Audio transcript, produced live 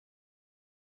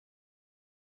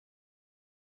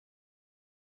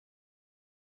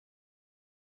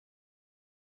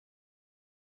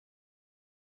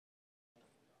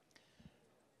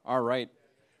All right.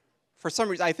 For some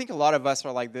reason, I think a lot of us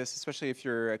are like this, especially if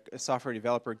you're a software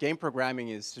developer. Game programming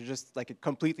is just like a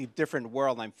completely different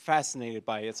world. I'm fascinated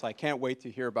by it, so I can't wait to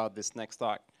hear about this next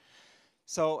talk.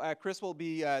 So Chris will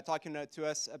be talking to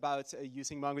us about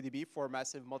using MongoDB for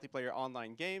massive multiplayer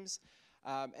online games.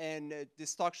 And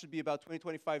this talk should be about 20,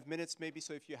 25 minutes maybe,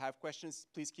 so if you have questions,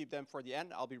 please keep them for the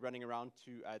end. I'll be running around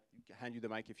to hand you the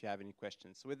mic if you have any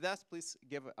questions. So with that, please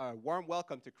give a warm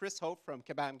welcome to Chris Hope from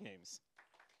Kabam Games.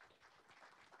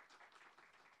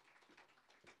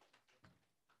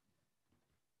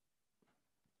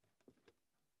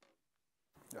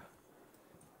 Yeah.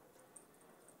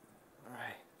 All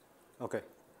right. Okay.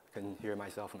 I can hear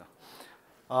myself now.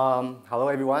 Hello,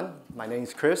 everyone. My name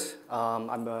is Chris. I'm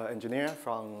an engineer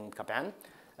from Kabam.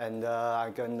 And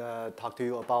I'm going to talk to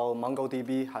you about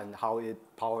MongoDB and how it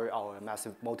powers our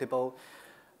massive multiple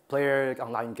player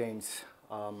online games.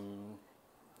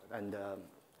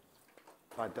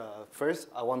 But first,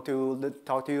 I want to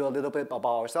talk to you a little bit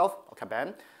about ourselves,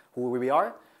 Kabam, who we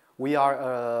are. We are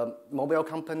a mobile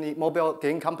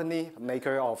game company,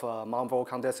 maker of Marvel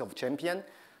Contest of Champion,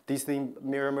 Disney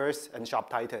Mirrorverse, and Shop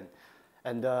Titan.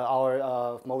 And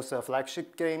our most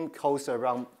flagship game hosts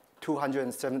around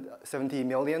 270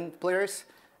 million players,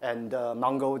 and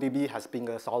MongoDB has been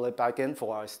a solid backend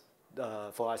for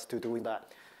us to doing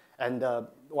that. And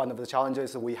one of the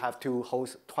challenges, we have to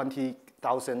host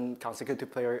 20,000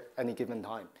 consecutive players any given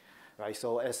time, right?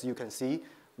 So as you can see,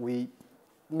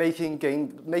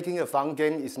 making a fun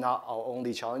game is not our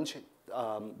only challenge,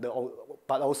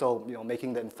 but also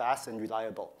making them fast and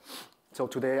reliable. So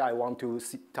today I want to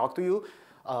talk to you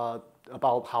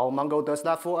about how Mongo does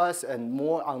that for us, and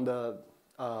more on the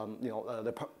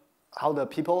how the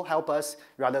people help us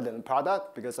rather than the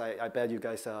product, because I bet you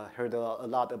guys heard a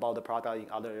lot about the product in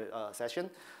other session.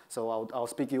 So I'll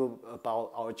speak to you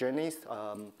about our journeys,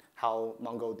 how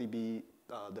MongoDB,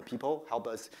 the people, help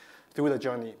us through the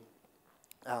journey.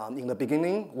 In the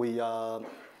beginning, we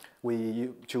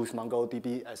choose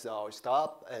MongoDB as our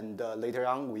startup, and later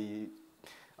on,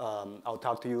 I'll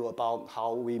talk to you about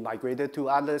how we migrated to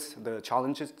Atlas, the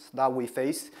challenges that we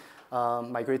face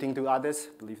migrating to Atlas.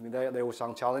 Believe me, there were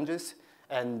some challenges.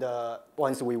 And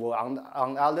once we were on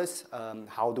Atlas,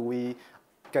 how do we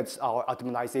get our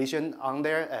optimization on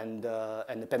there and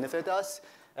benefit us?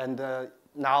 And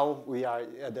now we are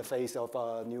at the phase of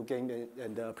a new game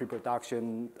and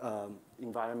pre-production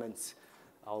environments.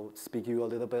 I'll speak to you a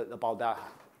little bit about that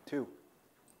too.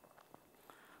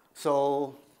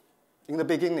 So in the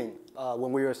beginning,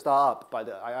 when we were startup, but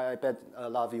I bet a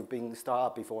lot of you been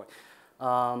startup before,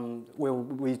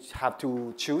 we have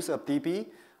to choose a DB.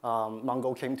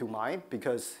 Mongo came to mind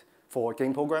because for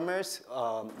game programmers,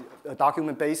 a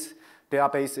document-based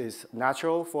database is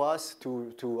natural for us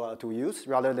to use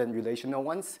rather than relational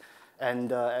ones.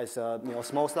 And as a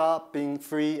small startup, being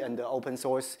free and open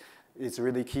source is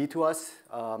really key to us.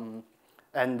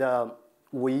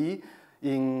 We,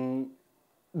 in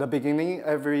the beginning,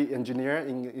 every engineer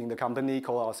in the company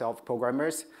call ourselves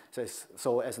programmers.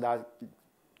 So as that,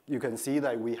 you can see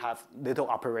that we have little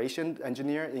operation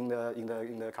engineer in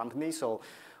the company. So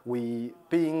we,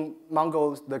 being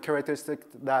Mongo, the characteristic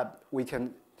that we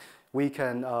can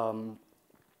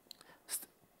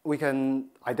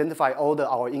identify all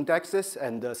our indexes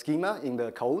and the schema in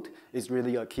the code is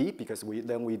really a key, because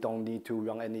then we don't need to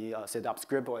run any setup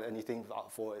script or anything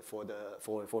for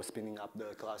spinning up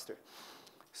the cluster.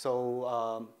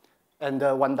 So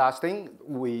one last thing,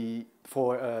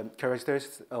 for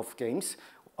characters of games,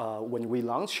 when we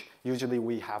launch, usually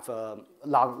we have a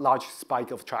large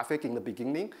spike of traffic in the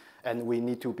beginning, and we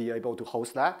need to be able to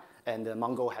host that. And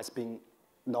Mongo has been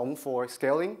known for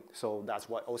scaling, so that's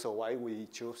also why we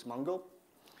chose Mongo.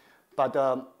 But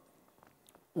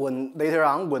later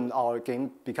on, when our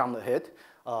game became a hit,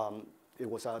 it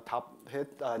was a top hit,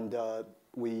 and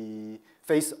we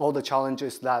face all the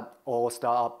challenges that all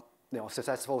startup,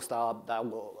 successful startup that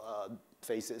will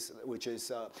faces, which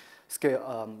is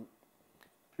scale,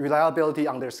 reliability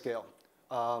under scale.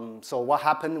 So what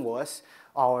happened was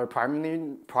our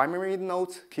primary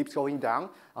nodes keeps going down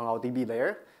on our DB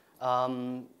layer.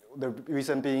 The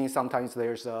reason being sometimes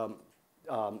there's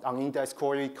unindexed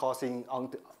query causing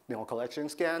collection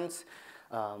scans.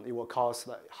 It will cause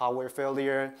hardware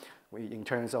failure. In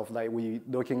terms of we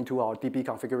look into our DB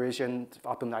configuration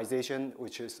optimization,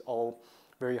 which is all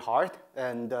very hard.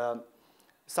 And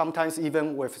sometimes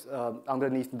even with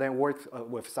underneath network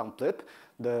with some blip,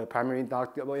 the primary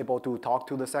not able to talk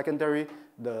to the secondary,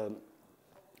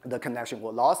 the connection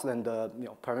was lost, and the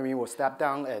primary will step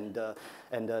down, and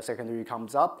the secondary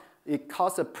comes up. It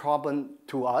caused a problem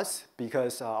to us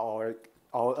because our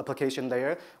our application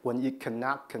layer, when it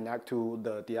connect to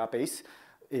the database,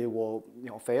 it will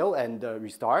fail and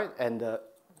restart, and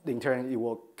in turn it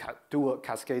will do a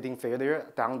cascading failure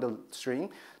down the string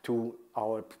to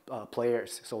our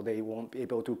players, so they won't be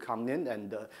able to come in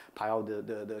and pile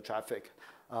the traffic.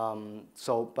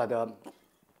 So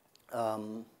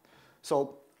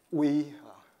we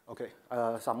okay,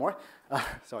 some more.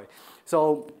 Sorry.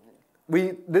 So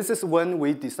this is when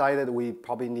we decided we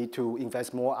probably need to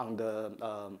invest more on the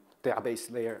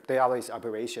database layer, database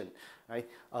operation, right?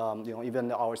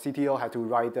 Even our CTO had to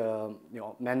write a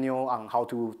manual on how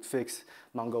to fix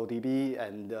MongoDB,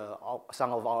 and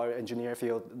some of our engineer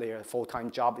feel their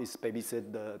full-time job is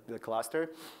babysit the cluster.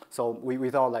 So we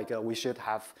thought like we should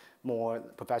have more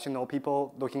professional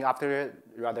people looking after it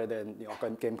rather than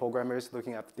game programmers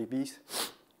looking at DBs.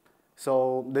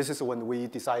 So this is when we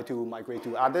decided to migrate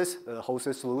to Addis, the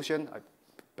hosted solution. I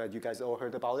bet you guys all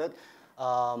heard about it.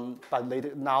 But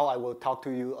later, now I will talk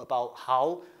to you about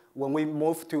how, when we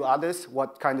moved to Addis,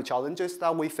 what kind of challenges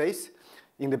that we face.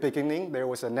 In the beginning, there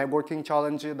was a networking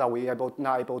challenge that we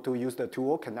not able to use the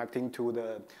tool connecting to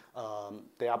the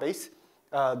database,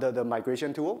 the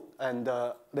migration tool. And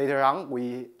later on,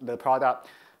 the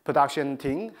production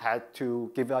team had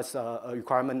to give us a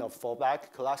requirement of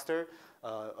fallback cluster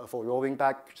for rolling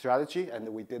back strategy, and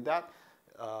we did that.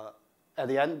 At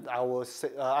the end, I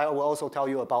will also tell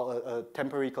you about a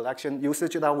temporary collection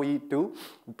usage that we do,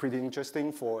 pretty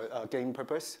interesting for game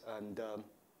purpose, and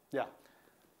yeah.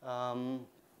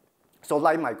 So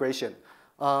live migration.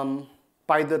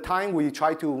 By the time we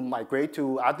try to migrate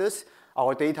to Addis,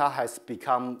 our data has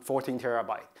become 14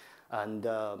 terabyte, and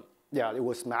yeah, it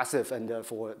was massive, and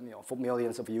for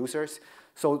millions of users.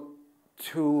 So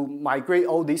to migrate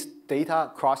all this data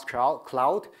cross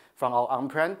cloud from our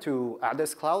on-prem to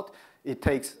Addis cloud, it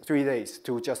takes 3 days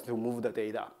just to move the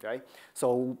data, right?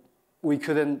 So we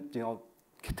couldn't,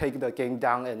 take the game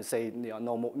down and say,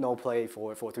 no play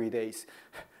for 3 days,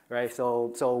 right?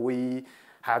 So we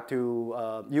had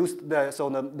to use the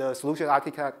solution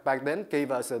architect back then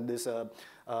gave us this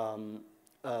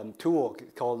tool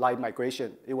called live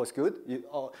migration. It was good.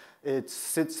 It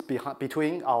sits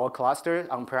between our cluster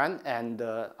on-prem and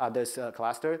Addis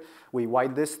cluster. We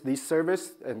write this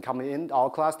service and come in our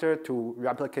cluster to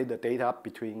replicate the data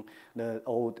between the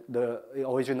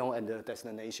original and the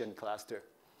destination cluster.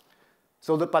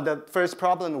 So but the first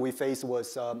problem we faced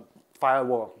was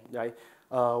firewall, right?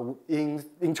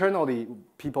 Internally,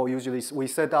 people usually, we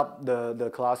set up the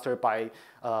cluster by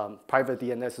private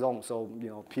DNS zone, so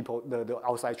people, the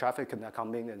outside traffic can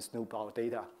come in and snoop our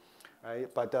data, right?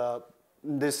 But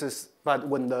but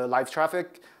when the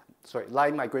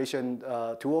live migration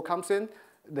tool comes in,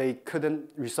 they couldn't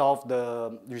resolve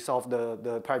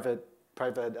the private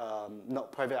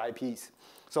IPs.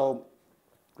 So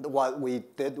what we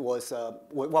did was,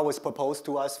 what was proposed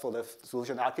to us for the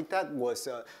solution architect was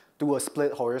do a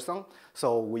split horizon.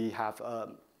 So we have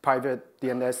private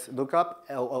DNS lookup,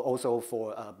 also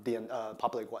for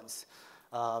public ones.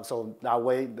 So that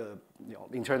way,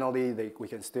 internally we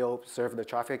can still serve the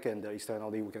traffic, and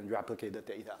externally we can replicate the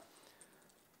data.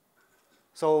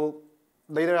 So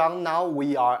later on, now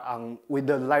we are with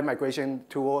the live migration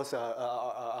tools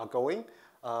are going.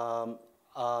 I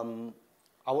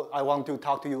want to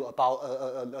talk to you about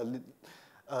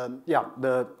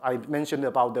I mentioned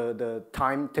about the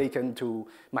time taken to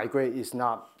migrate is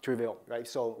not trivial, right?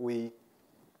 So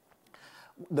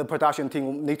the production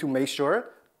team need to make sure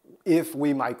if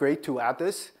we migrate to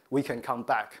Addis, we can come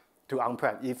back to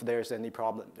on-prem if there's any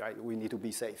problem, right? We need to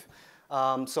be safe.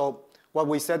 So what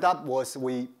we set up was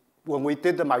when we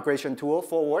did the migration tool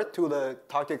forward to the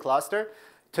target cluster,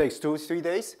 it takes 2 or 3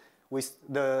 days.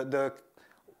 The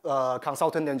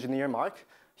consultant engineer, Mark,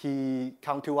 he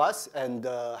come to us and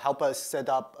help us set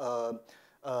up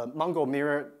Mongo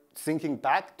Mirror syncing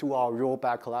back to our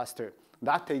rollback cluster.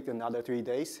 That take another 3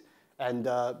 days, and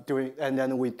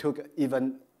then we took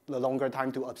even a longer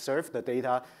time to observe the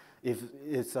data if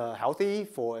it's healthy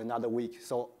for another week.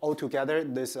 So altogether,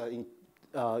 this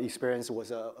experience was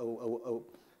a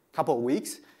couple of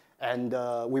weeks, and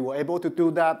we were able to do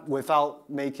that without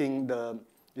making the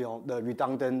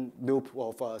redundant loop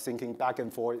of syncing back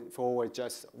and forward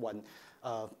just one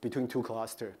between 2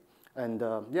 clusters. And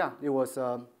yeah, it was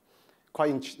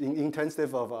quite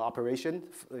intensive of operation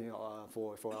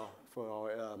for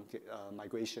our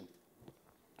migration.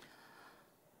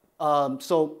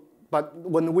 But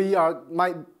when we are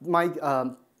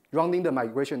running the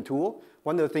migration tool,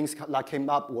 one of the things that came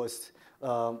up was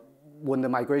when the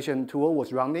migration tool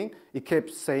was running, it kept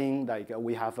saying like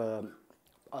we have a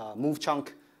move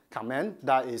chunk command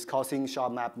that is causing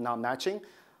shard map not matching.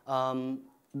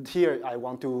 here I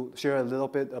want to share a little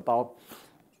bit about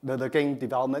the game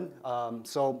development.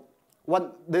 So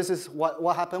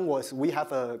what happened was we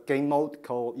have a game mode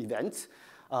called events.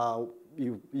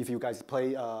 If you guys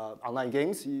play online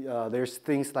games, there's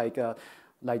things like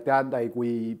that, like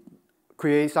we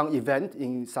create some event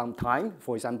in some time.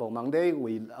 For example, Monday,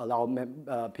 we allow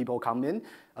people come in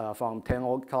from 10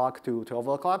 o'clock to 12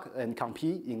 o'clock and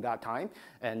compete in that time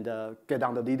and get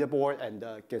on the leaderboard and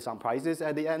get some prizes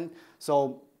at the end.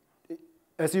 So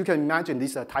as you can imagine,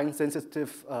 this is a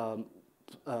time-sensitive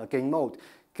game mode.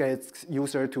 Gets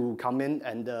user to come in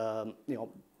and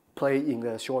play in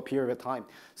a short period of time.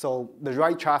 So the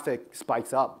right traffic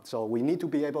spikes up. So we need to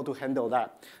be able to handle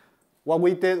that. What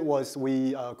we did was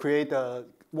we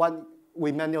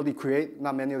we manually create,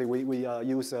 not manually, we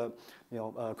use a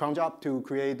cron job to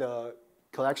create a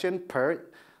collection per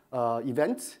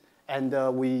event, and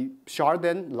we shard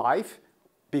them live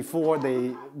before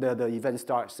the event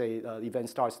starts. Say event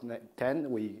starts at 10,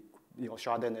 we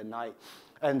shard them at 9.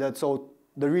 And so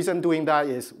the reason doing that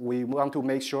is we want to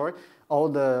make sure all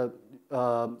the,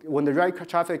 when the right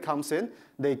traffic comes in,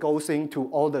 they goes into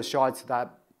all the shards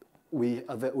that we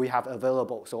have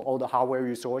available. So all the hardware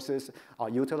resources are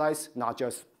utilized, not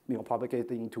just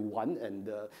propagating to one and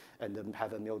then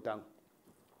have a meltdown.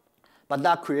 But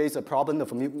that creates a problem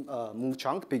of move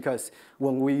chunk, because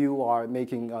when we are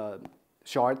making a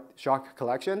shard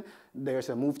collection, there's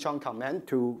a move chunk command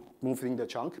to moving the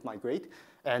chunk, migrate.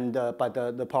 And but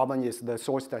the problem is the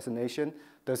source destination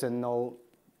doesn't know,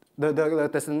 the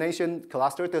destination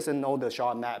cluster doesn't know the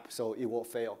shard map, so it will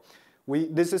fail.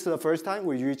 This is the first time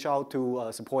we reach out to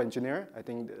a support engineer. I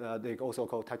think they also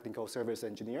call technical service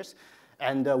engineers,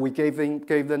 and we gave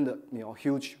them the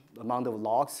huge amount of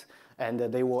logs, and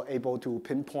they were able to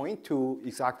pinpoint to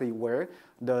exactly where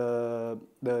the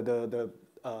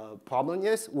problem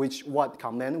is, what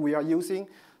command we are using.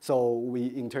 So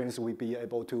in turn, we be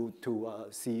able to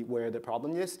see where the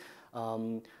problem is.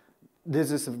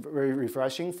 This is very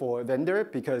refreshing for vendor,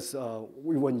 because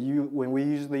when we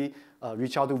usually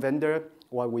reach out to vendor,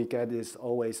 what we get is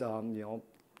always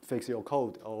fix your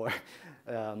code or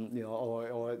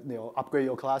upgrade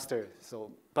your cluster.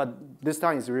 So, but this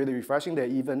time it's really refreshing.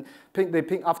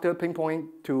 After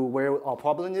pinpoint to where our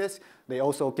problem is, they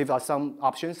also give us some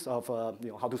options of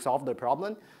how to solve the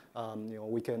problem.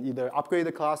 We can either upgrade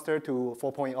the cluster to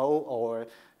 4.0 or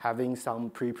having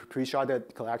some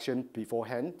pre-sharded collection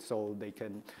beforehand, so they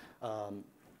can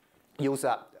use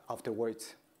that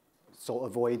afterwards, so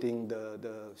avoiding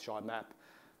the shard map.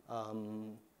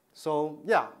 So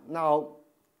yeah, now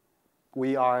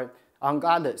we are on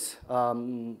others. I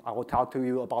will talk to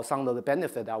you about some of the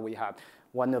benefits that we have.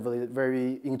 One of the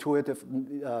very intuitive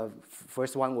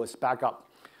first one was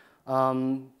backup.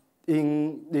 When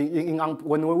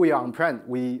we are on-prem,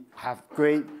 we have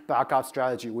great backup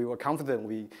strategy. We were confident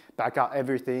we back up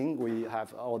everything. We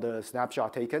have all the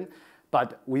snapshot taken,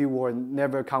 but we were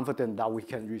never confident that we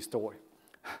can restore.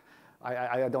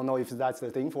 I don't know if that's the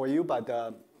thing for you, but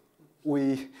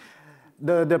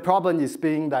the problem is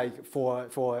being like for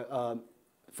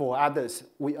others,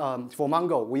 for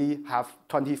Mongo, we have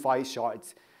 25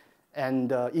 shards.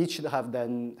 And each have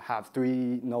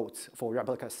 3 nodes for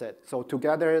replica set. So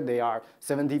together they are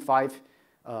 75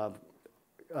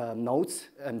 nodes,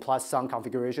 and plus some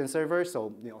configuration servers.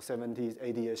 So 70,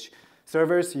 80-ish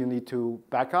servers you need to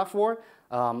back up for.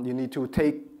 You need to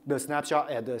take the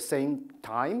snapshot at the same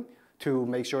time to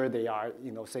make sure they are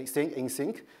in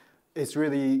sync. It's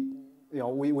really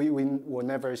we were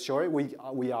never sure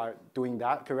we are doing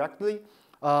that correctly.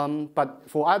 But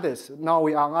for others, now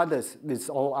we are on others, it's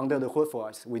all under the hood for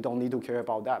us. We don't need to care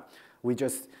about that.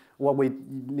 What we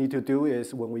need to do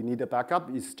is, when we need a backup,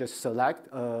 is just select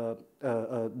the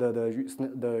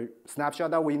snapshot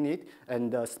that we need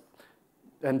and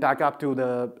back up to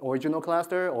the original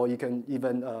cluster, or you can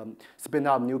even spin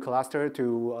up a new cluster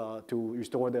to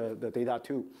restore the data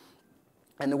too.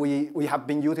 And we have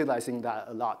been utilizing that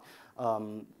a lot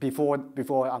before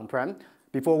on-prem.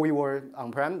 Before we were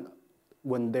on-prem,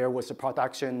 when there was a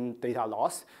production data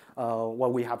loss,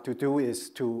 what we have to do is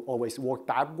to always work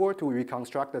backward to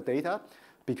reconstruct the data,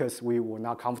 because we were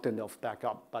not confident of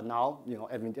backup. But now,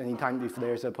 anytime if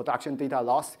there's a production data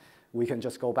loss, we can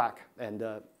just go back and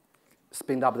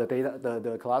spin up the data,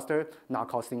 the cluster, not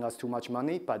costing us too much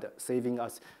money, but saving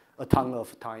us a ton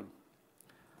of time.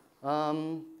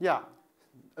 Yeah,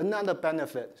 another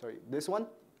benefit. Sorry, this one.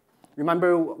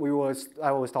 Remember,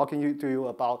 I was talking to you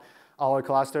about our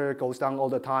cluster goes down all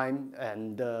the time,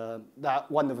 and that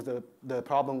one of the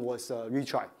problem was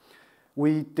retry.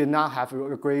 we did not have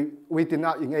we did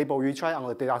not enable retry on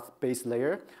the database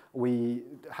layer. We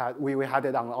had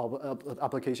it on our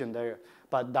application layer,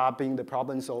 but that being the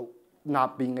problem, so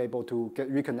not being able to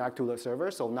reconnect to the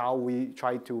server. So now we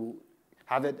try to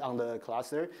have it on the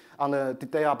cluster, on the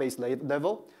database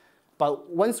level. But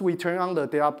once we turn on the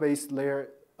database layer,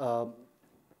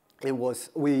 it was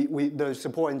the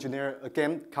support engineer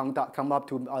again come up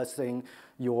to us saying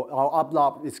our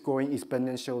uplog is growing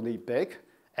exponentially big,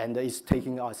 and it's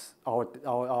taking us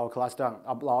our class down.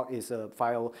 Uplog is a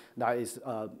file that is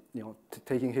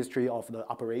taking history of the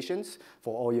operations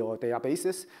for all your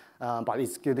databases, but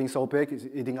it's getting so big, it's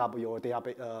eating up your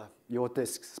database your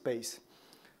disk space.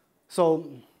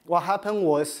 So what happened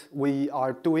was we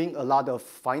are doing a lot of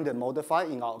find and modify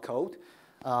in our code.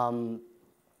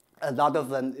 A lot of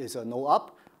them is a no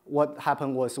up. What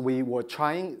happened was we were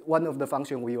trying, one of the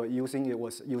functions we were using, it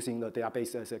was using the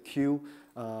database as a queue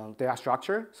data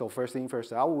structure. So first in,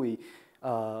 first out, we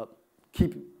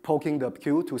keep poking the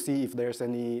queue to see if there's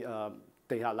any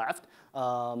data left.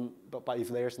 But if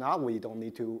there's not, we don't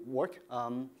need to work.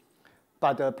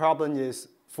 But the problem is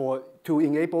to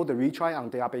enable the retry on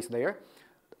database layer,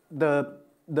 the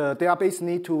database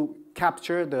need to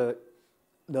capture the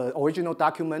original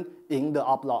document in the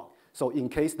uplog. So in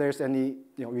case there's any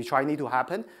retry need to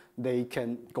happen, they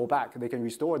can go back, they can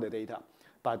restore the data.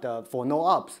 But for no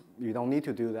ups, you don't need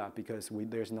to do that because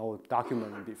there's no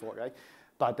document before, right?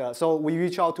 But so we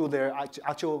reach out to their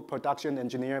actual production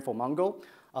engineer for Mongo.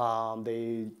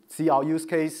 They see our use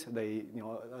case. They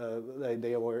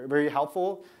were very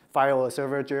helpful. File a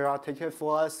server Jira ticket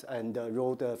for us and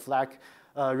wrote a flag,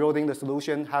 writing the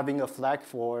solution, having a flag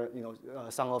for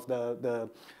some of the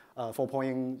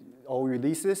 4.0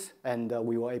 releases, and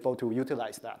we were able to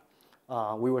utilize that.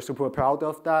 We were super proud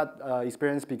of that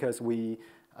experience because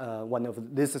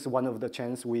this is one of the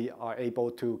chances we are able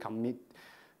to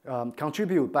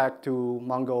contribute back to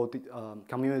Mongo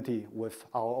community with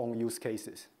our own use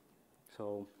cases.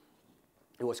 So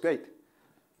it was great.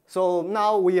 So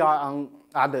now we are on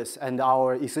others, and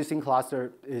our existing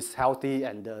cluster is healthy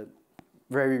and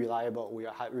very reliable.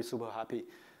 We're super happy.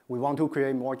 We want to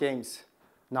create more games.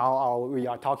 Now we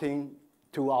are talking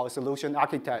to our solution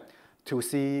architect to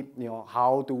see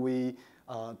how do we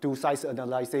do size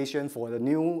analyzation for the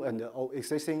new and the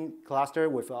existing cluster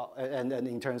and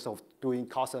in terms of doing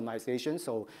customization.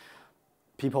 So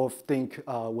people think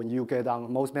when you get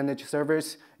on most managed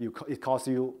servers, it costs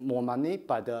you more money,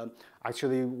 but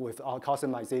actually with our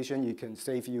customization, it can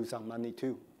save you some money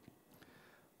too.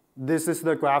 This is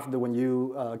the graph that when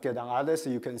you get on others,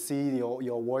 you can see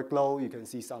your workload, you can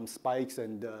see some spikes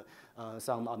and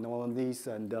some anomalies,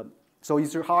 and so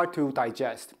it's hard to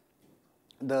digest.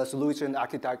 The solution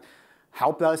architect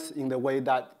helped us in the way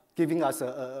that giving us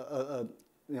a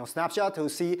snapshot to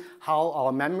see how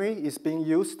our memory is being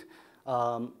used,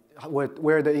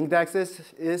 where the indexes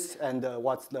is, and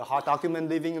what's the hard document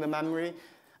living in the memory,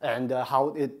 and how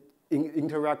it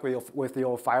interact with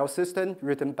your file system,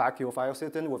 written back your file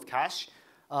system with cache,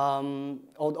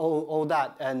 all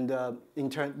that, and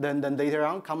then later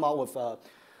on come out with a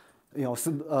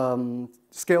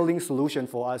scaling solution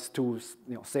for us to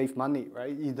save money,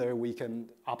 right? Either we can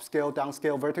upscale,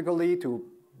 downscale vertically to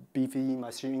beefy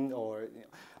machine,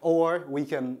 or we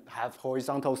can have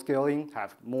horizontal scaling,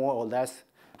 have more or less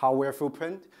hardware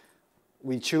footprint.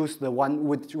 We choose the one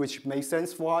which made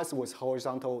sense for us was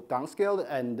horizontal downscale,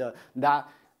 and that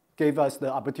gave us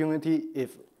the opportunity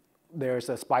if there's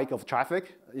a spike of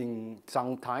traffic in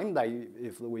some time, like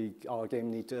if our game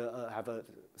needs to have a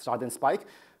sudden spike,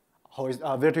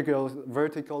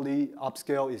 vertically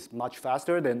upscale is much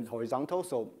faster than horizontal,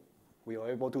 so we were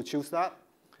able to choose that.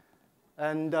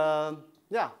 And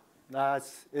yeah,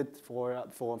 that's it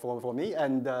for me.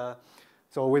 And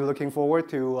so we're looking forward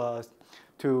to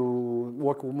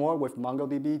work more with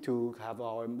MongoDB to have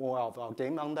more of our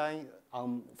game online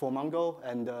for Mongo,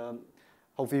 and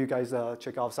hopefully you guys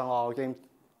check out some of our games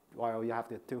while you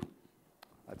have it too.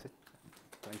 That's it.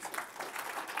 Thanks.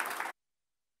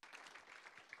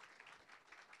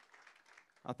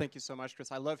 Thank you so much,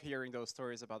 Chris. I love hearing those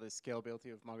stories about the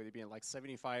scalability of MongoDB and like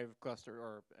 75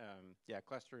 clusters,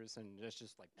 and it's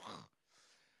just like.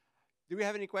 Do we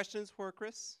have any questions for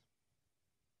Chris?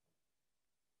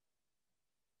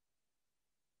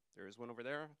 There is one over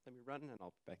there. Let me run, and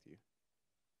I'll back to you.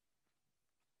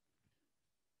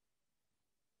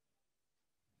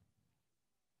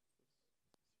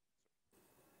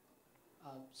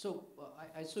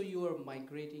 I saw you were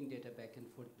migrating data back and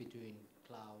forth between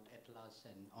Cloud, Atlas,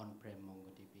 and on-prem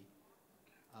MongoDB.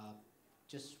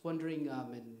 Just wondering,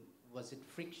 was it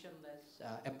frictionless,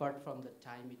 apart from the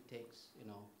time it takes,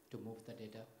 to move the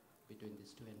data between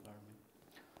these two environments?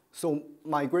 So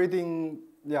migrating,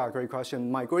 yeah, great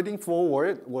question. Migrating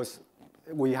forward was,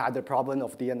 we had the problem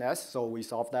of DNS, so we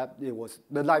solved that. It was,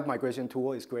 the live migration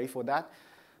tool is great for that.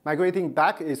 Migrating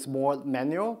back is more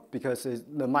manual because it's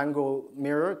the Mongo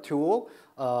Mirror tool.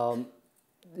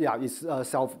 Yeah, it's a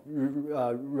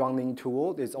self-running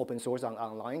tool. It's open source and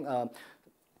online.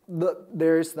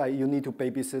 There's like, you need to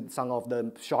babysit some of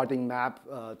the sharding map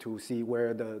to see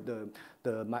where the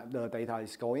data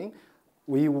is going.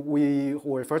 We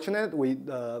were fortunate.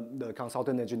 The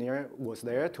consultant engineer was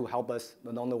there to help us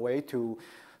along the way to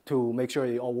make sure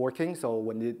it's all working. So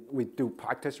when we do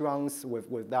practice runs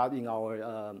with that in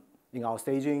our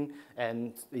staging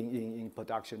and in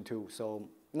production too. So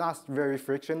not very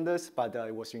frictionless, but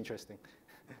it was interesting.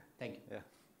 Thank you. Yeah.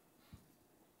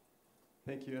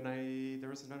 Thank you. And there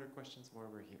was another question somewhere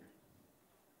over here.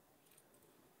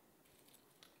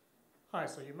 Hi,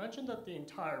 so you mentioned that the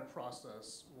entire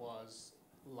process was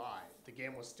live. The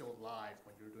game was still live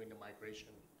when you were doing the migration.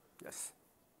 Yes.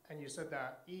 And you said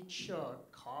that each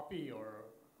copy, or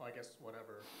I guess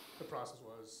whatever the process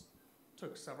was,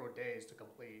 took several days to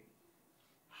complete.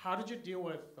 How did you deal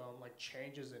with like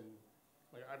changes in,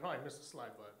 like I probably missed a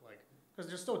slide, but like, because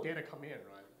there's still data coming in,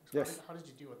 right? So Yes. How did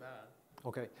you deal with that?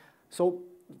 Okay, so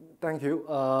thank you.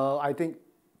 I think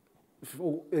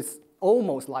it's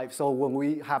almost live. So when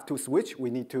we have to switch, we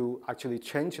need to actually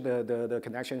change the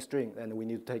connection string, and we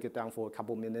need to take it down for a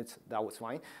couple minutes. That was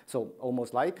fine. So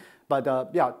almost live. But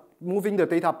yeah, moving the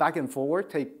data back and forward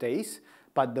take days.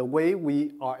 But the way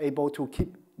we are able to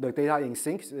keep the data in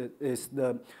sync is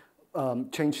the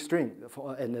change string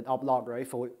and the uplog, right?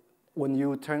 For when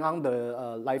you turn on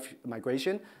the live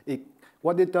migration,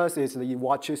 what it does is it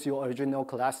watches your original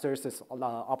clusters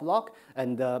uplog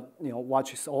and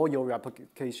watches all your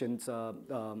replications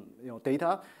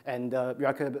data and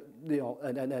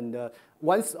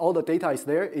once all the data is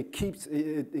there, it keeps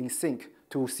it in sync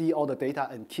to see all the data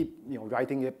and keep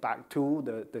writing it back to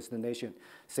the destination.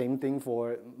 Same thing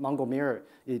for Mongo Mirror.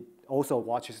 It also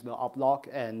watches the uplog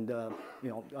and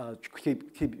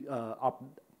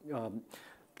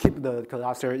keep the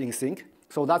cluster in sync.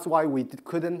 So that's why we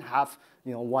couldn't have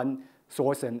one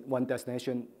source and one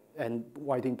destination and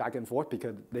writing back and forth,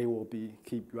 because they will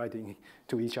keep writing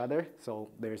to each other. So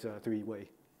there's a three-way.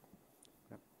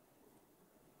 Yep.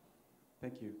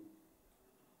 Thank you.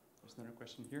 There's another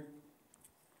question here.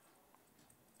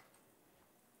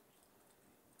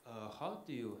 How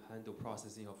do you handle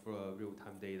processing of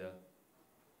real-time data?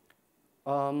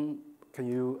 Can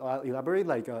you elaborate,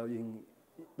 like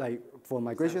for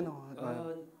migration?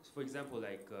 For example,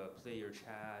 like player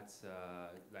chats,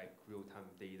 like real-time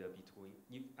data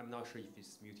between. I'm not sure if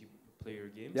it's multiplayer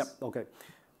games. Yep. Okay.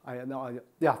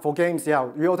 Yeah, for games, yeah,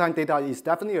 real-time data is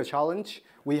definitely a challenge.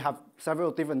 We have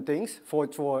several different things.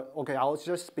 Okay, I'll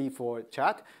just speak for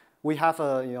chat. We have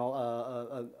a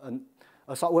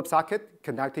WebSocket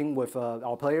connecting with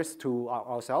our players to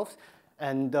ourselves,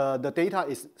 and the data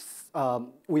is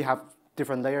we have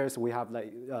different layers. We have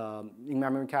like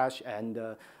in-memory cache and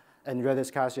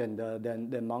Redis cache and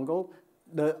then Mongo.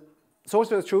 The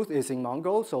source of truth is in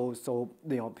Mongo, so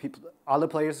other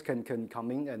players can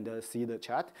come in and see the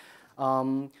chat.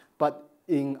 But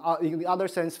in the other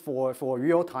sense, for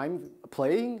real-time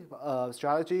playing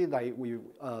strategy, like we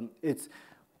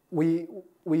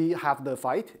have the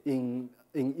fight in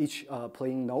each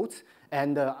playing nodes,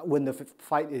 and when the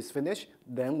fight is finished,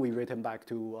 then we return back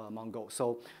to Mongo.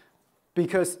 So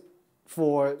because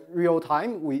for real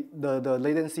time, the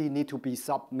latency need to be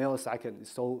sub-millisecond.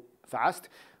 It's so fast.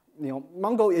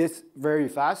 Mongo is very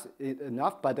fast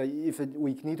enough, but if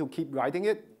we need to keep writing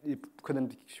it,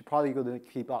 probably couldn't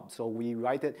keep up. So we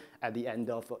write it at the end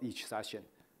of each session.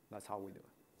 That's how we do it.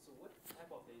 So what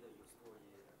type of data you store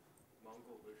in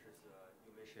Mongo versus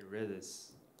you mentioned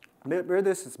Redis?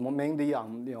 Redis is mainly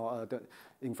the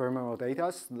ephemeral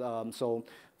data. So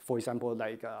for example,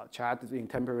 like chat in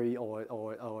temporary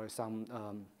or some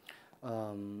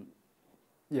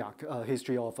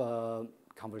history of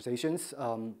conversations.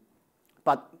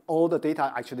 But all the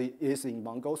data actually is in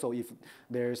Mongo. So if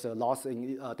there's a loss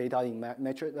in data in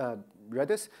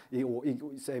Redis,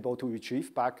 it's able to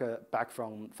retrieve back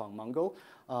from Mongo.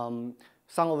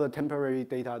 Some of the temporary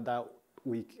data that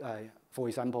for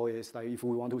example, is like if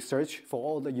we want to search for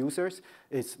all the users,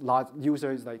 it's large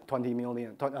users like 20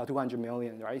 million, 200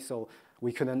 million, right? So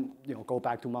we couldn't go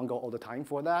back to Mongo all the time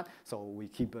for that. So we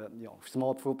keep a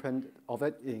small footprint of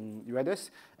it in Redis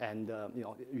and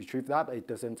retrieve that. It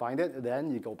doesn't find it, then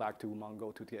you go back to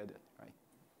Mongo to get it, right?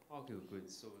 Okay, good.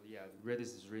 So yeah,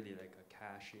 Redis is really like a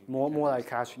caching. More like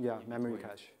cache, yeah, memory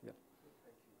cache. Yeah.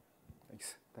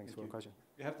 Thanks for the question.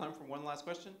 We have time for one last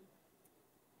question.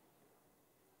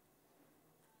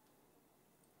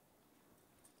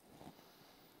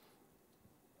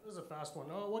 This is a fast one.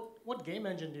 What game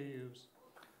engine do you use?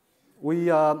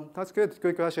 That's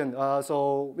good question.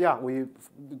 So yeah, we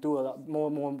do a lot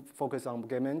more focus on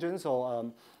game engine.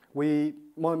 So we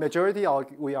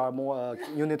are more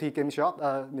Unity game shop,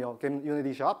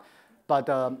 Unity shop, but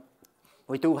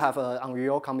we do have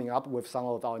Unreal coming up with some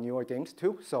of our newer games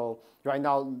too. So right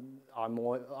now I'm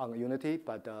more on Unity,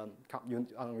 but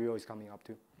Unreal is coming up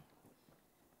too.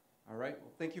 All right.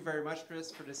 Well, thank you very much,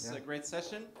 Chris, for this great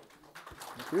session.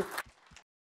 Thank you.